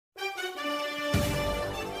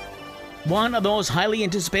One of the most highly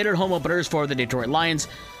anticipated home openers for the Detroit Lions,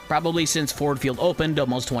 probably since Ford Field opened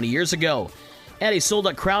almost 20 years ago. And a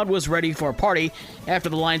sold-out crowd was ready for a party after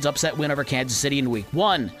the Lions' upset win over Kansas City in Week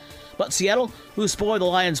 1. But Seattle, who spoiled the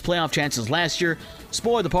Lions' playoff chances last year,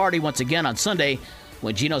 spoiled the party once again on Sunday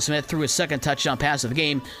when Geno Smith threw his second touchdown pass of the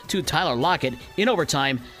game to Tyler Lockett in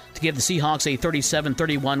overtime to give the Seahawks a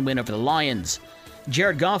 37-31 win over the Lions.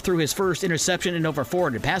 Jared Goff threw his first interception in over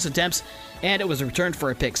 400 pass attempts, and it was returned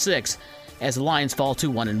for a pick six as the Lions fall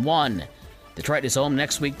to 1-1. Detroit is home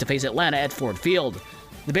next week to face Atlanta at Ford Field.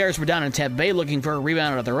 The Bears were down in Tampa Bay looking for a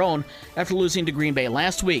rebound of their own after losing to Green Bay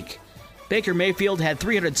last week. Baker Mayfield had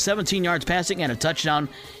 317 yards passing and a touchdown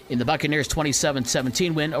in the Buccaneers'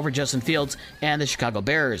 27-17 win over Justin Fields and the Chicago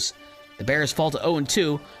Bears. The Bears fall to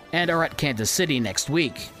 0-2 and are at Kansas City next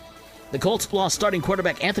week. The Colts lost starting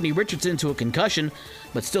quarterback Anthony Richardson to a concussion,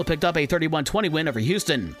 but still picked up a 31-20 win over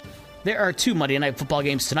Houston. There are two Monday Night Football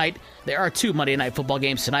games tonight.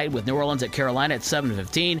 With New Orleans at Carolina at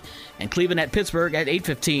 7:15 and Cleveland at Pittsburgh at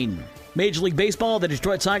 8:15. Major League Baseball, the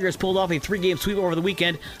Detroit Tigers pulled off a 3-game sweep over the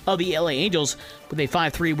weekend of the LA Angels with a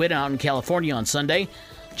 5-3 win out in California on Sunday.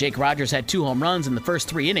 Jake Rogers had 2 home runs in the first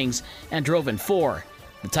 3 innings and drove in 4.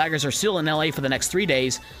 The Tigers are still in LA for the next 3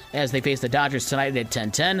 days as they face the Dodgers tonight at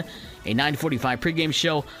 10:10, a 9:45 pregame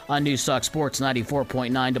show on Newstalk Sports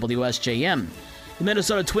 94.9 WSJM. The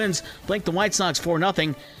Minnesota Twins blanked the White Sox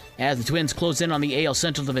 4-0 as the Twins close in on the AL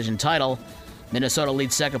Central Division title. Minnesota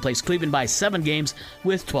leads second-place Cleveland by 7 games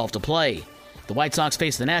with 12 to play. The White Sox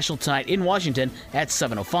face the Nationals tonight in Washington at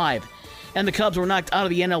 7:05. And the Cubs were knocked out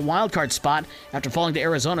of the NL wildcard spot after falling to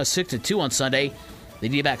Arizona 6-2 on Sunday. The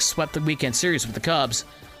D-backs swept the weekend series with the Cubs.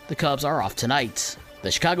 The Cubs are off tonight.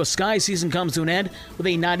 The Chicago Sky season comes to an end with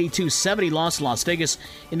a 92-70 loss to Las Vegas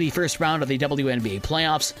in the first round of the WNBA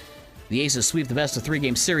playoffs. The Aces sweep the best-of-3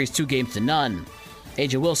 game series 2-0.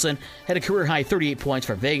 AJ Wilson had a career-high 38 points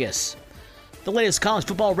for Vegas. The latest college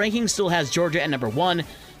football ranking still has Georgia at number 1.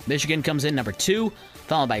 Michigan comes in number 2,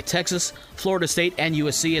 followed by Texas, Florida State, and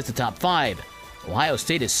USC as the top 5. Ohio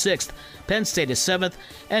State is 6th, Penn State is 7th,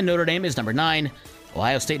 and Notre Dame is number 9.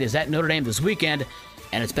 Ohio State is at Notre Dame this weekend,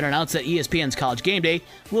 and it's been announced that ESPN's College Game Day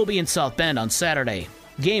will be in South Bend on Saturday.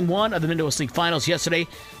 Game 1 of the Midwest League Finals yesterday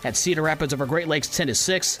at Cedar Rapids over Great Lakes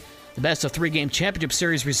 10-6. The best-of-3 game championship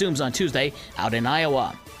series resumes on Tuesday out in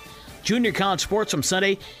Iowa. Junior college sports from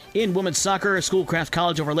Sunday in women's soccer, Schoolcraft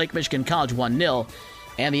College over Lake Michigan College 1-0,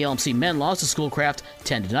 and the LMC men lost to Schoolcraft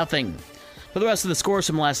 10-0. For the rest of the scores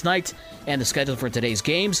from last night and the schedule for today's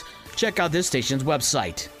games, check out this station's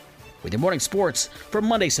website. With your morning sports for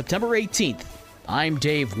Monday, September 18th, I'm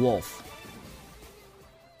Dave Wolf.